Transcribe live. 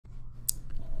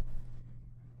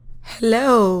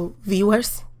Hello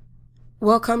viewers,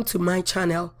 welcome to my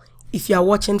channel. If you are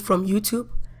watching from YouTube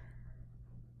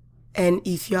and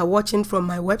if you are watching from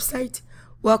my website,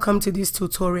 welcome to this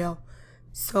tutorial.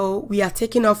 So we are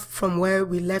taking off from where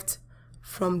we left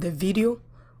from the video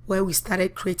where we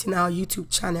started creating our YouTube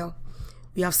channel.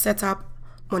 We have set up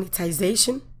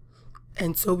monetization,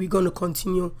 and so we're going to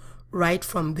continue right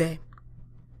from there.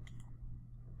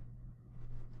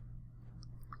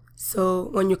 So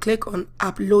when you click on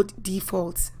upload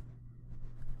default,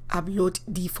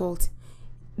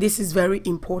 this is very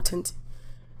important.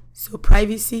 So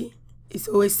privacy is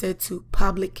always set to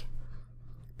public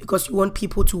because you want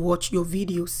people to watch your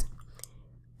videos,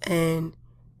 and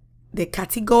the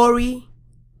category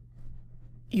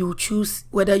you choose,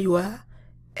 whether you are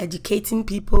educating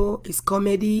people, is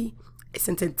comedy, it's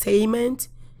entertainment,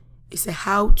 it's a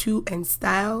how-to and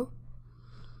style,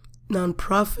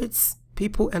 non-profits,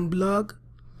 people and blog,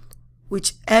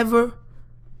 whichever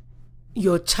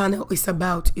your channel is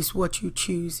about is what you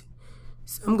choose.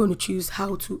 So I'm going to choose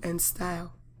how to and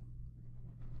style.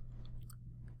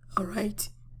 All right,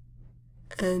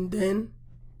 and then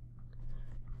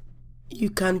you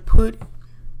can put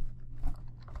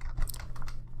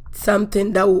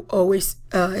something that will always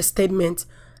a statement.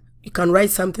 You can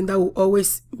write something that will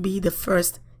always be the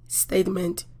first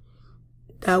statement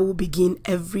that will begin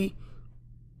every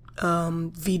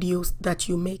videos that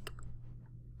you make.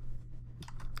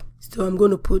 So I'm going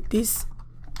to put this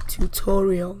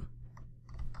tutorial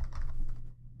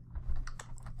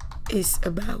is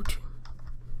about.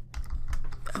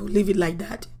 I'll leave it like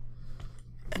that,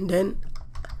 and then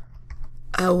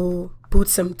I will put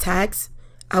some tags.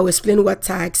 I'll explain what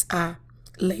tags are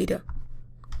later.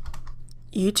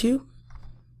 YouTube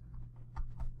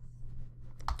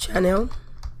channel,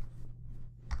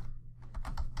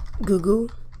 Google.com,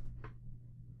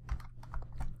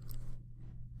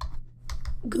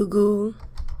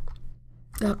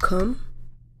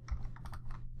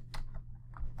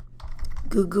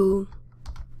 Google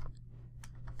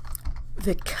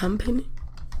the company,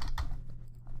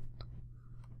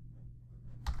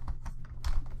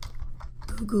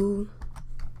 Google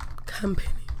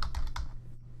company,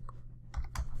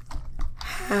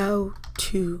 how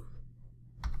to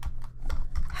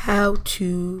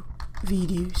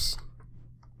videos,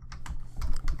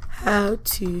 how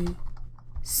to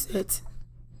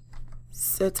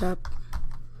set up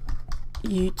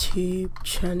YouTube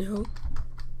channel,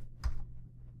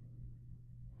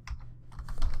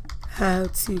 how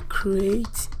to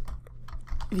create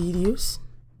videos,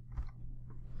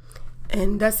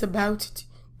 and that's about it.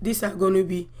 These are going to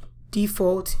be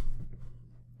default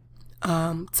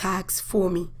tags for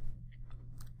me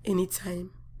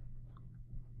anytime.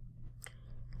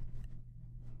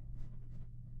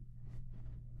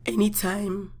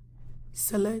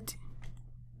 Select.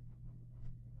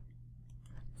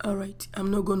 All right,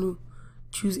 I'm not going to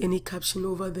choose any caption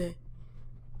over there.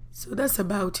 So that's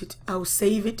about it. I'll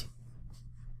save it.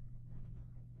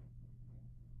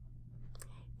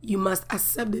 You must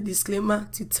accept the disclaimer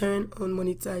to turn on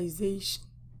monetization.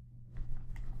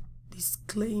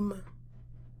 Disclaimer.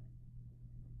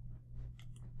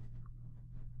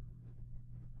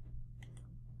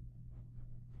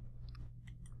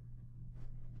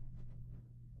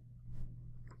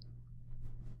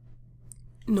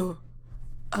 No,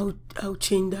 I'll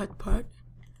change that part.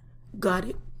 Got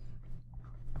it.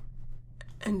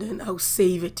 And then I'll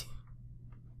save it.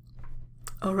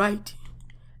 All right.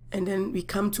 And then we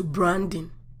come to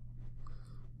branding.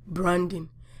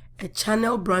 A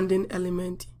channel branding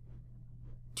element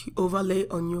to overlay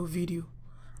on your video.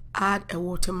 Add a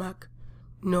watermark.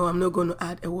 No, I'm not going to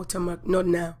add a watermark. Not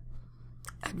now.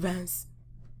 Advanced.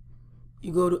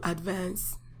 You go to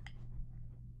advanced.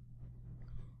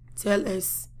 Tell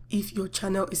us if your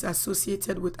channel is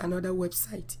associated with another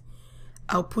website.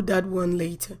 I'll put that one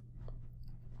later.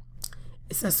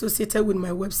 It's associated with my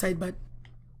website, but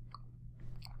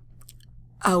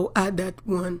I'll add that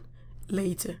one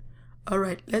later. All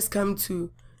right, let's come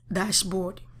to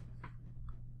dashboard.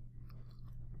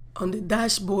 On the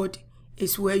dashboard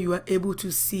is where you are able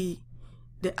to see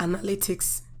the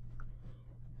analytics.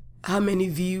 How many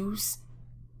views,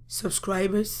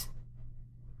 subscribers,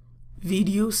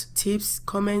 videos, tips,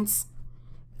 comments.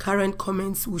 Current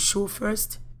comments will show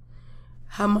first.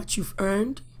 How much you've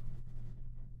earned.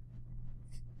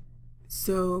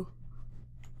 So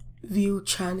view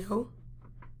channel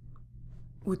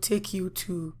will take you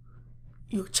to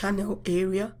your channel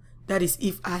area. That is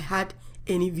if I had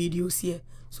any videos here.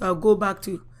 So I'll go back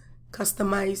to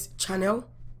customize channel,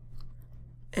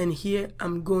 and here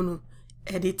I'm going to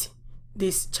edit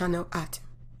this channel at.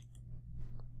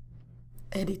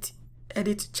 Edit.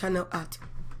 edit channel art.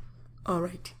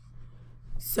 Alright,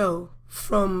 so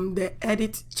from the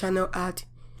edit channel art,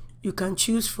 you can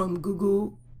choose from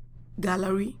Google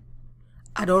Gallery.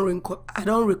 I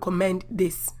don't recommend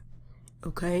this.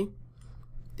 Okay,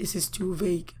 this is too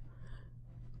vague.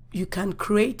 You can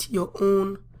create your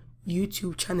own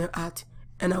YouTube channel art,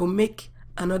 and I'll make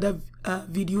another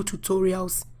video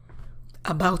tutorials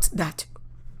about that.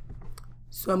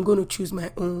 So I'm going to choose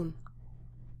my own.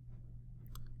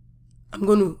 I'm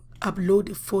going to upload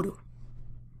a photo.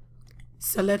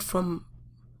 Select from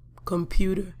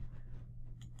computer.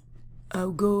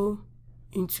 I'll go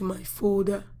into my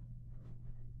folder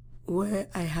where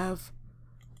I have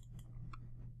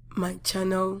my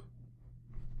channel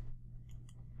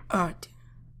art.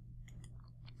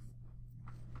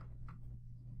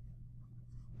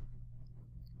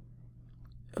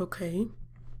 Okay.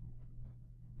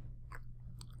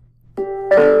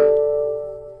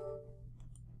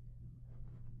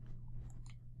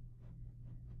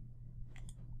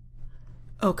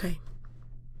 Okay.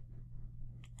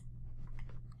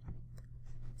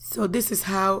 So this is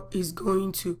how it's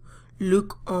going to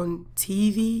look on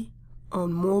TV,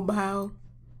 on mobile,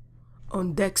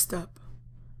 on desktop.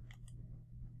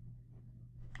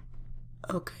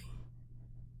 Okay.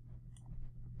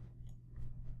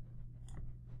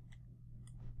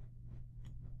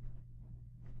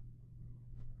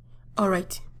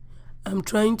 Alright, I'm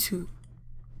trying to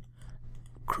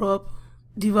crop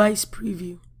device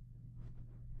preview.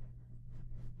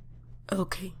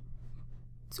 Okay,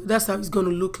 so that's how it's going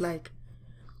to look like.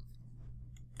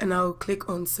 And I'll click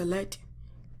on select,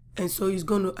 and so it's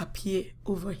going to appear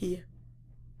over here.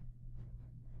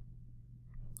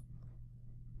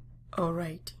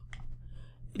 Alright,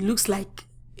 it looks like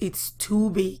it's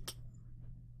too big.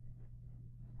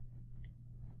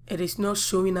 It is not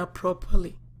showing up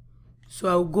properly. So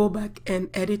I'll go back and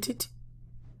edit it.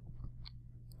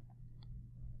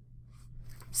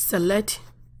 Select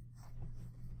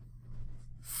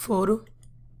photo.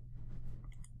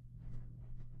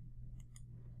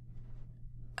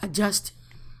 Adjust.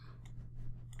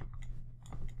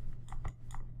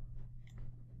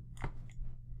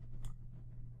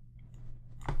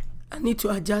 I need to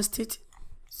adjust it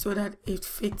so that it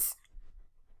fits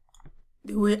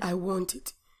the way I want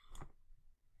it.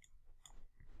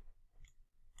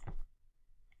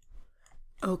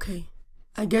 Okay,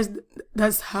 I guess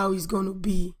that's how it's going to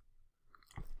be.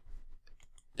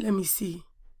 Let me see.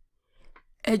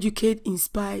 Educate,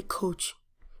 inspire, coach.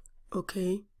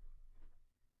 Okay.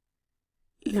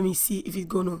 Let me see if it's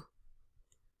going to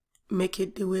make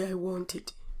it the way I want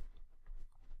it.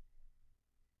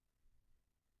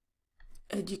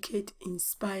 Educate,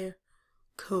 inspire,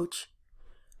 coach.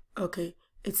 Okay,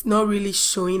 it's not really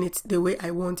showing it the way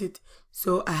I want it.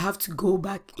 So I have to go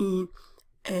back in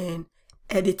and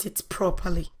edit it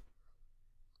properly.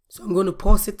 So I'm going to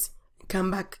pause it and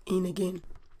come back in again.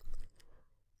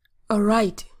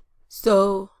 Alright,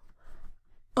 so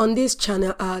on this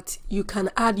channel art, you can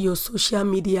add your social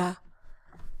media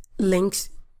links.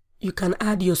 You can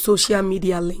add your social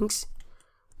media links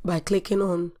by clicking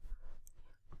on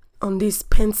this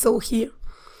pencil here,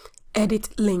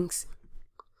 edit links.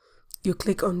 You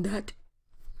click on that.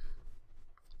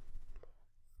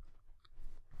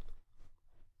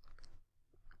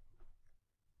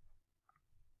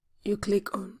 You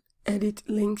click on edit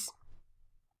links.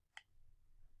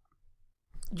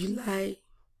 July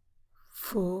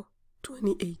 4,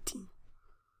 2018.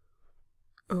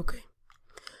 Okay.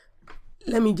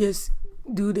 Let me just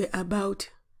do the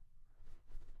about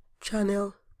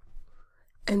channel,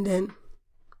 and then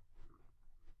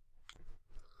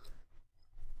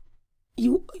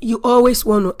you always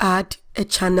want to add a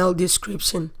channel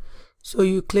description. So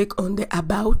you click on the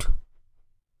about.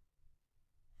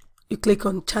 You click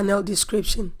on channel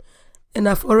description, and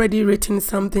I've already written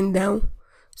something down.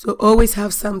 So always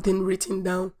have something written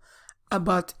down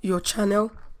about your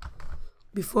channel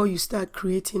before you start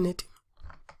creating it.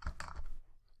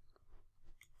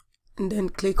 And then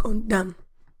click on done.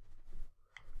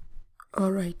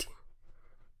 Alright.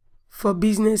 For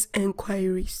business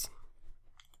enquiries.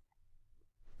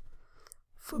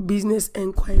 For business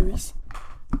enquiries,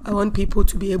 I want people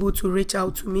to be able to reach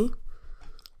out to me.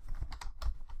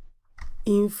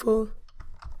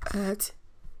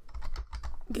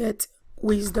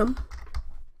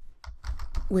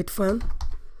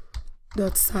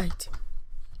 info@getwisdomwithfun.site,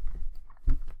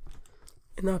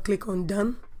 and I'll click on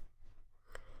done,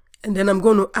 and then I'm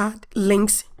going to add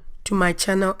links to my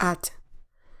channel art.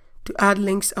 To add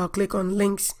links, I'll click on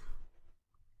links,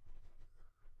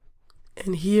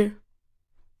 and here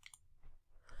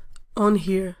on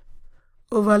here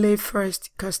overlay first,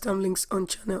 custom links on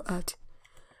channel ad.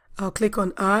 I'll click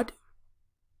on add.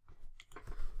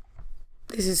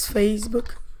 This is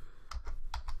Facebook.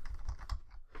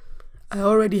 I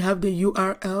already have the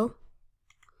URL,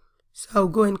 so I'll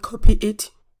go and copy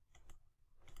it.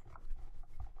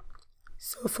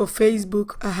 So for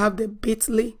Facebook, I have the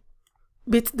bit.ly,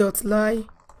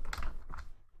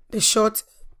 the short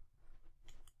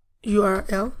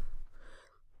URL.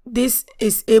 This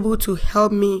is able to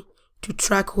help me to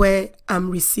track where I'm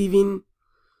receiving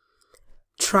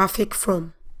traffic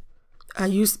from. I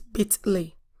use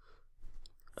bit.ly.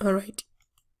 Alright,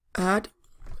 add.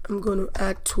 I'm going to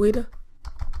add Twitter.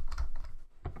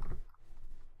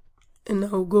 And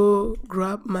I'll go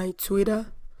grab my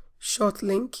Twitter short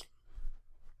link.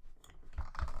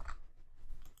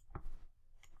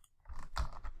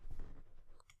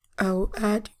 I'll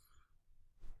add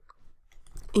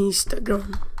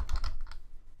Instagram.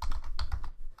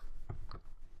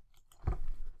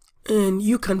 And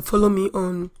you can follow me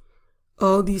on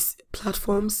all these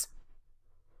platforms.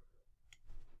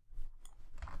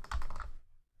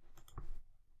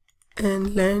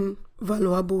 And learn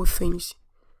valuable things.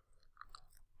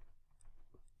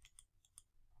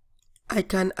 I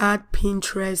can add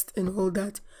Pinterest and all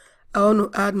that. I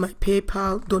want to add my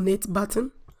PayPal donate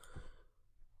button,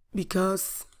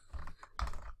 because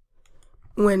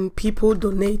when people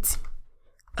donate,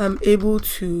 I'm able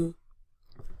to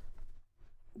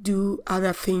do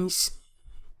other things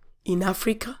in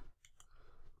Africa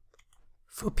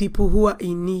for people who are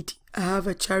in need. I have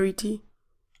a charity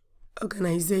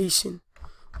organization,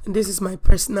 and this is my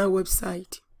personal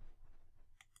website.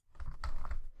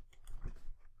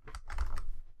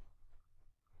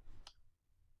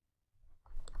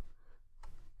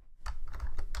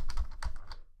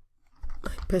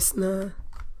 My personal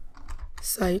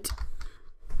site,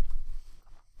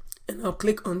 and I'll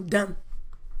click on done.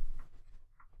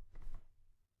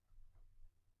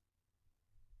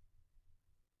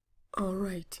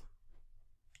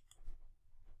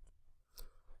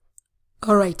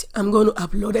 Alright, I'm going to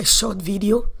upload a short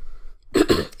video.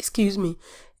 Excuse me.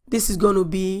 This is going to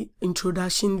be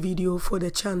introduction video for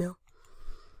the channel.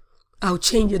 I'll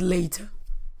change it later,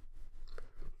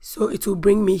 so it will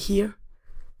bring me here.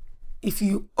 If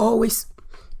you always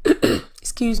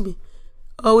excuse me,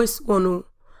 always want to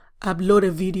upload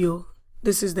a video,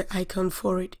 this is the icon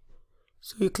for it.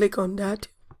 So you click on that,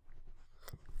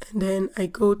 and then I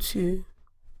go to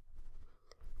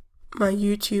my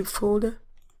YouTube folder,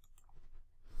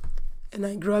 and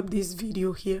I grab this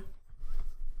video here.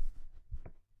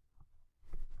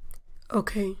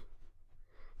 Okay,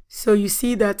 so you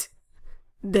see that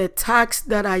the tags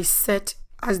that I set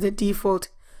as the default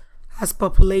has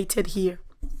populated here.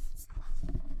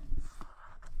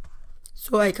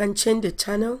 So I can change the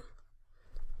channel.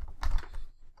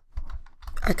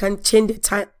 I can change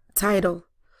the title.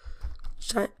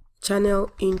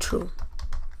 Channel intro.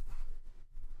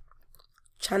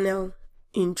 Channel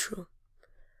intro.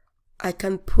 I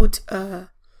can put a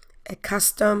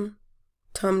custom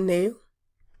thumbnail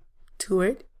to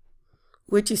it,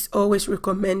 which is always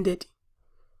recommended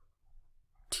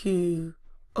to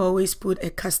always put a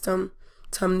custom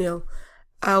thumbnail.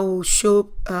 I will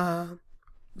show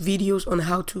videos on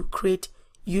how to create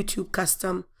YouTube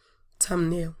custom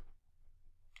thumbnail.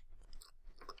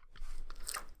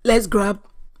 Let's grab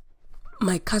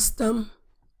my custom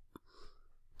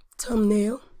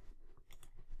thumbnail.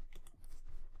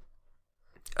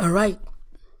 Alright,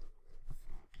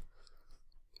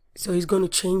 so it's going to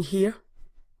change here.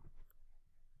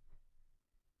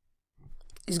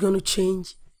 It's going to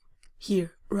change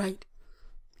here, right?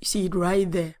 You see it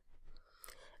right there.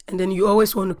 And then you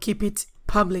always want to keep it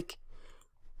public.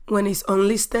 When it's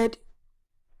unlisted,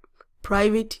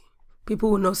 private, people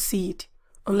will not see it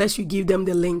unless you give them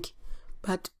the link.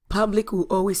 But public will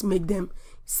always make them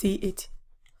see it.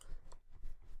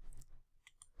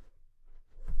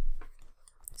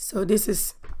 So this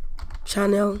is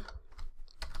channel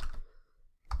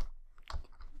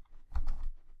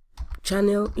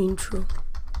intro.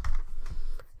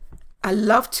 I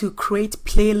love to create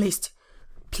playlist.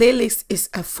 Playlist is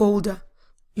a folder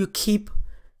you keep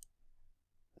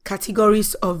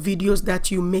categories of videos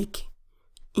that you make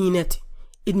in it.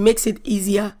 It makes it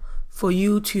easier for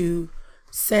you to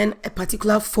send a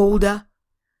particular folder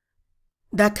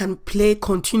that can play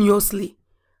continuously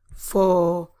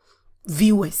for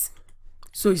viewers.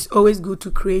 So it's always good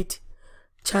to create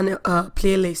channel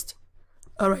playlist.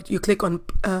 Alright, you click on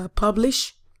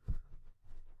publish.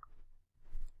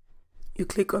 You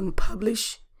click on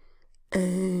publish,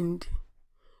 and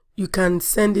you can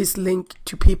send this link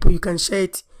to people. You can share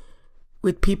it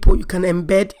with people. You can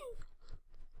embed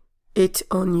it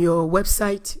on your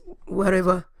website,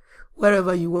 wherever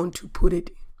you want to put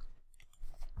it.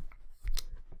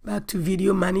 Back to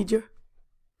Video Manager.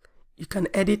 You can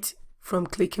edit from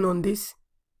clicking on this,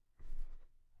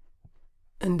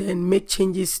 and then make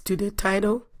changes to the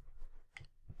title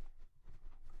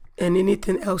and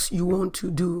anything else you want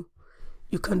to do.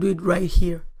 You can do it right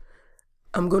here.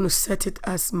 I'm going to set it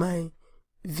as my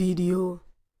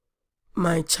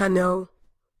channel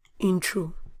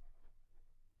intro.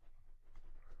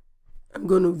 I'm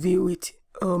going to view it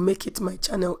or make it my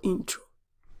channel intro.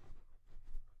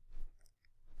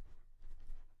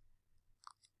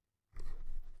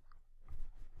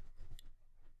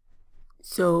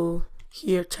 So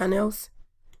here, channels,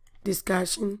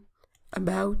 discussion,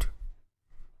 about.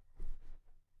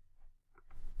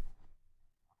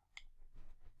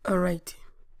 Alright,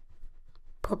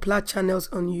 popular channels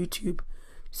on YouTube.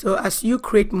 So as you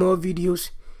create more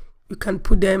videos, you can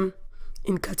put them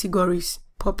in categories,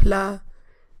 popular,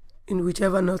 in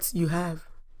whichever notes you have.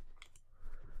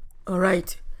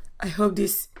 Alright, I hope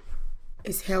this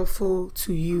is helpful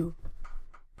to you.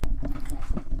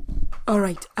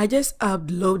 Alright, I just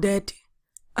uploaded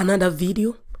another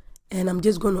video and I'm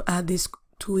just going to add this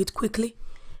to it quickly.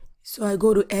 So I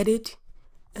go to edit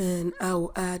and I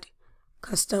will add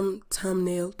custom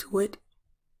thumbnail to it.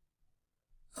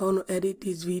 I want to edit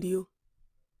this video.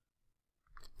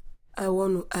 I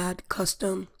want to add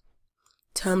custom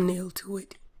thumbnail to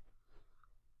it.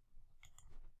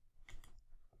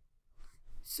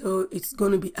 So it's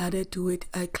going to be added to it.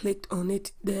 I clicked on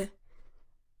it there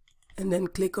and then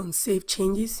click on Save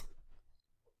Changes.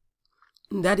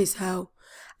 And that is how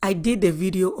I did the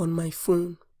video on my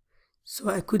phone. So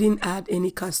I couldn't add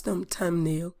any custom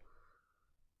thumbnail.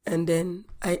 And then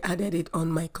I added it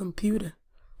on my computer.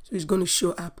 So it's going to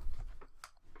show up.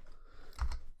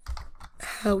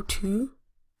 How to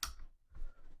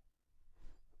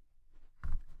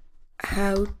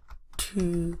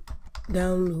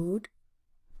download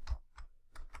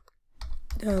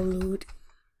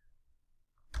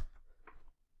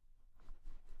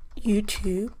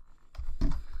YouTube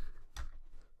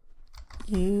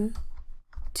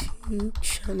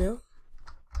channel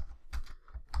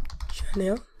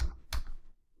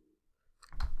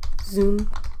Zoom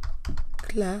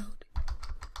Cloud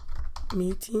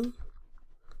Meeting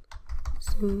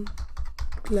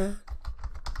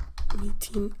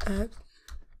app.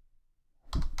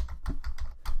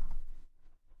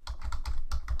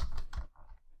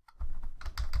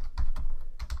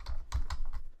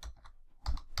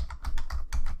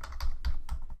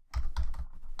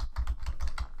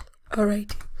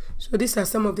 Alright, so these are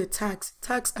some of the tags.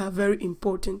 Tags are very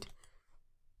important.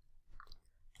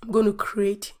 I'm going to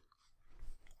create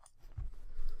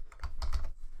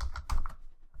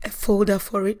a folder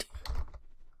for it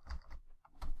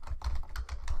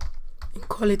and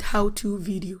call it how-to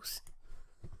videos.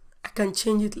 I can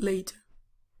change it later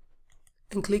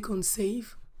and click on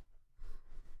save,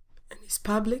 and it's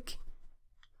public,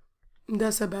 and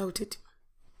that's about it.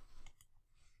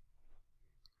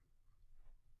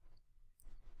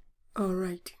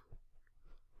 Alright,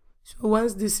 so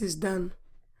once this is done,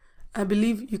 I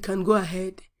believe you can go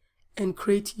ahead and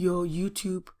create your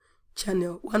YouTube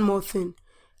channel. One more thing,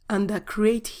 under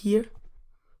create here,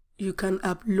 you can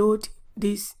upload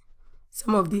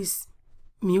some of this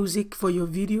music for your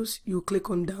videos. You click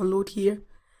on download here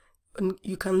and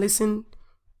you can listen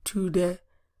to the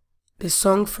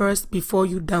song first before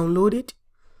you download it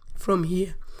from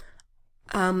here.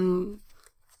 I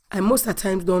most of the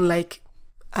times don't like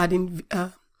adding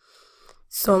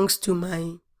songs to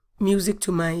my music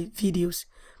to my videos,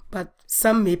 but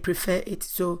some may prefer it.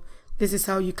 So this is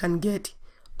how you can get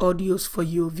audios for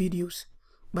your videos,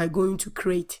 by going to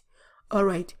create.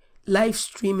 Alright, live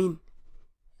streaming.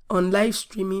 On live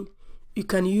streaming, you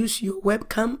can use your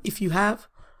webcam if you have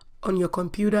on your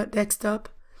computer desktop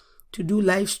to do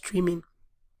live streaming.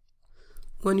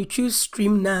 When you choose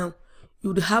stream now,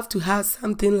 you would have to have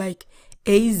something like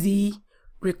AZ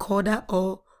Recorder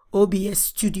or OBS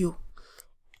Studio.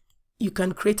 You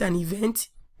can create an event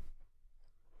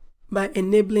by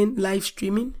enabling live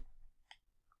streaming,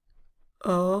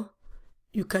 or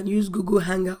you can use Google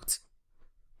Hangouts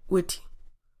with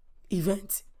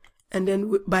events. And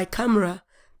then by camera,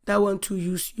 that want to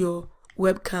use your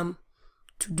webcam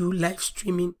to do live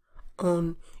streaming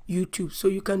on YouTube. So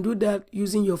you can do that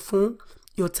using your phone,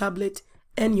 your tablet,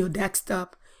 and your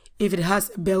desktop if it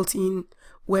has a built-in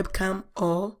webcam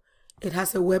or it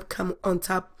has a webcam on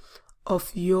top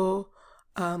of your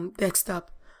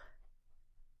desktop.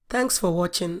 Thanks for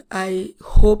watching. I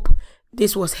hope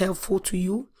this was helpful to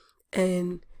you,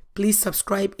 and please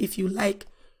subscribe if you like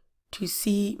to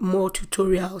see more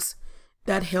tutorials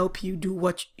that help you do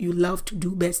what you love to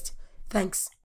do best. Thanks.